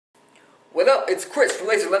What up? It's Chris from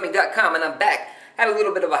LaserLemming.com, and I'm back. Had a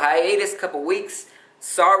little bit of a hiatus, couple weeks.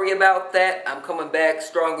 Sorry about that. I'm coming back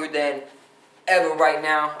stronger than ever right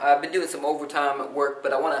now. I've been doing some overtime at work,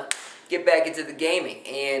 but I want to get back into the gaming.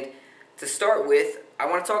 And to start with, I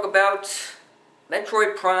want to talk about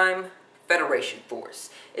Metroid Prime Federation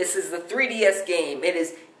Force. This is the 3DS game. It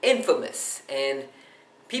is infamous, and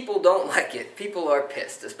people don't like it. People are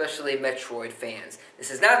pissed, especially Metroid fans.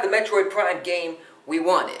 This is not the Metroid Prime game we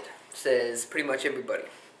wanted, says pretty much everybody.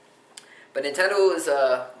 But Nintendo is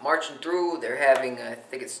marching through. They're having, I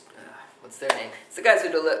think it's, what's their name? It's the guys who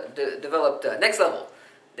developed Next Level.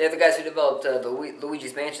 They're the guys who developed the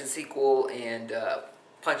Luigi's Mansion sequel and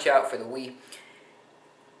Punch-Out for the Wii.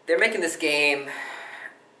 They're making this game.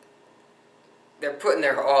 They're putting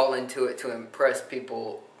their all into it to impress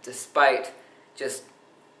people, despite just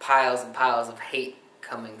piles and piles of hate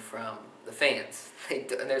coming from the fans. And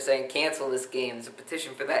they're saying, cancel this game. There's a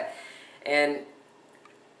petition for that. And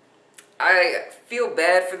I feel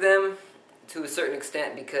bad for them to a certain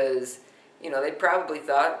extent because, you know, they probably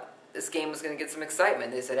thought this game was going to get some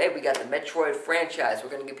excitement. They said, hey, we got the Metroid franchise.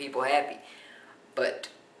 We're going to get people happy. But,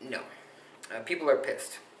 no. People are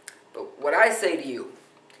pissed. But what I say to you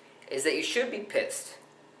is that you should be pissed,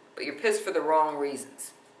 but you're pissed for the wrong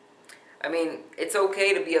reasons. I mean, it's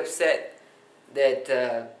okay to be upset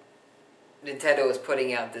that Nintendo is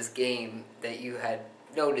putting out this game that you had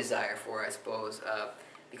no desire for, I suppose,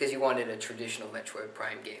 because you wanted a traditional Metroid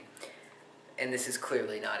Prime game. And this is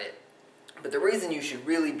clearly not it. But the reason you should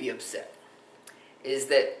really be upset is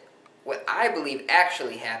that what I believe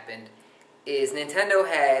actually happened is Nintendo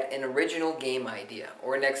had an original game idea,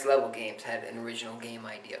 or Next Level Games had an original game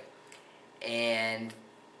idea, and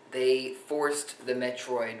they forced the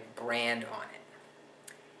Metroid brand on it.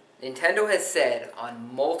 Nintendo has said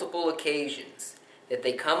on multiple occasions that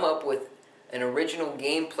they come up with an original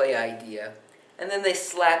gameplay idea and then they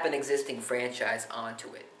slap an existing franchise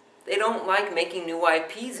onto it. They don't like making new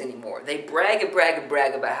IPs anymore. They brag and brag and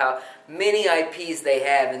brag about how many IPs they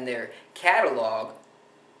have in their catalog,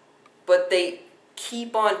 but they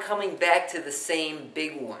keep on coming back to the same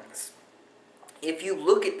big ones. If you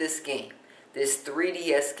look at this game, this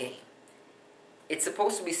 3DS game, it's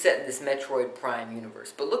supposed to be set in this Metroid Prime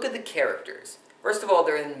universe, but look at the characters. First of all,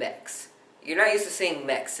 they're in mechs. You're not used to seeing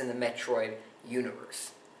mechs in the Metroid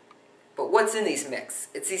universe. But what's in these mechs?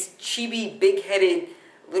 It's these chibi, big-headed,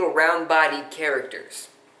 little round-bodied characters.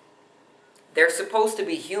 They're supposed to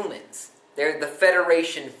be humans. They're the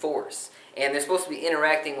Federation Force, and they're supposed to be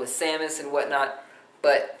interacting with Samus and whatnot,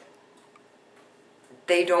 but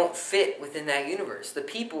they don't fit within that universe. The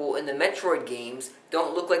people in the Metroid games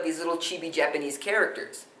don't look like these little chibi Japanese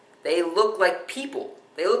characters. They look like people.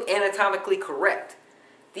 They look anatomically correct.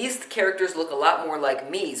 These characters look a lot more like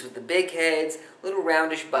Mii's with the big heads, little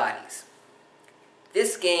roundish bodies.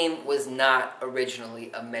 This game was not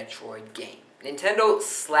originally a Metroid game. Nintendo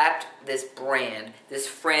slapped this brand, this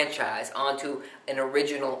franchise, onto an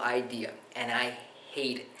original idea, and I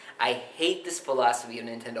hate it. I hate this philosophy of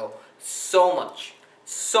Nintendo so much.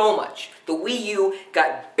 So much. The Wii U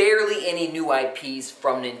got barely any new IPs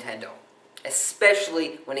from Nintendo,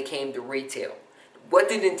 especially when it came to retail. What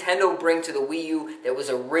did Nintendo bring to the Wii U that was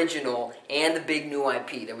original and the big new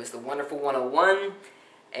IP? There was the Wonderful 101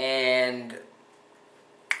 and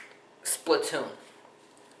Splatoon.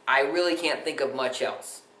 I really can't think of much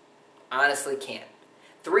else. Honestly can't.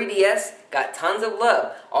 3DS got tons of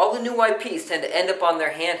love. All the new IPs tend to end up on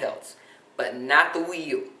their handhelds, but not the Wii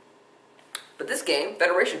U. But this game,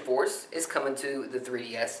 Federation Force, is coming to the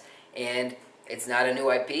 3DS, and it's not a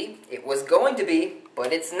new IP. It was going to be,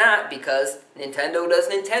 but it's not because Nintendo does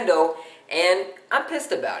Nintendo, and I'm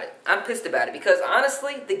pissed about it. I'm pissed about it because,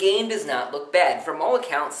 honestly, the game does not look bad. From all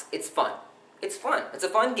accounts, it's fun. It's fun. It's a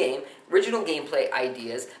fun game, original gameplay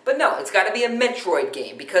ideas, but no, it's got to be a Metroid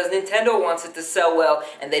game because Nintendo wants it to sell well,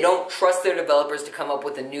 and they don't trust their developers to come up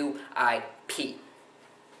with a new IP.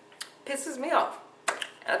 Pisses me off.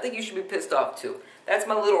 I think you should be pissed off too. That's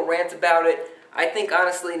my little rant about it. I think,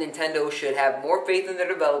 honestly, Nintendo should have more faith in their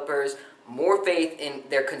developers, more faith in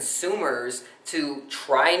their consumers to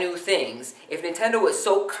try new things. If Nintendo is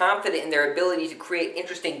so confident in their ability to create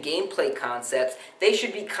interesting gameplay concepts, they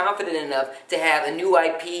should be confident enough to have a new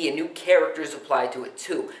IP and new characters applied to it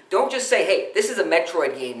too. Don't just say, hey, this is a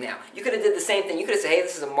Metroid game now. You could have did the same thing. You could have said, hey,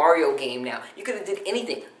 this is a Mario game now. You could have did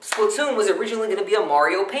anything. Splatoon was originally going to be a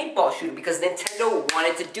Mario paintball shooter because Nintendo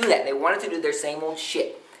wanted to do that. They wanted to do their same old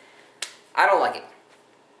shit. I don't like it.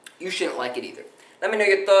 You shouldn't like it either. Let me know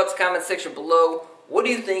your thoughts, comment section below. What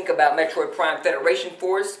do you think about Metroid Prime Federation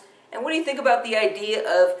Force? And what do you think about the idea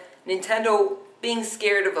of Nintendo being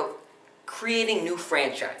scared of creating new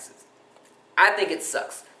franchises? I think it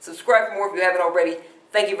sucks. Subscribe for more if you haven't already.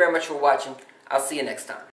 Thank you very much for watching. I'll see you next time.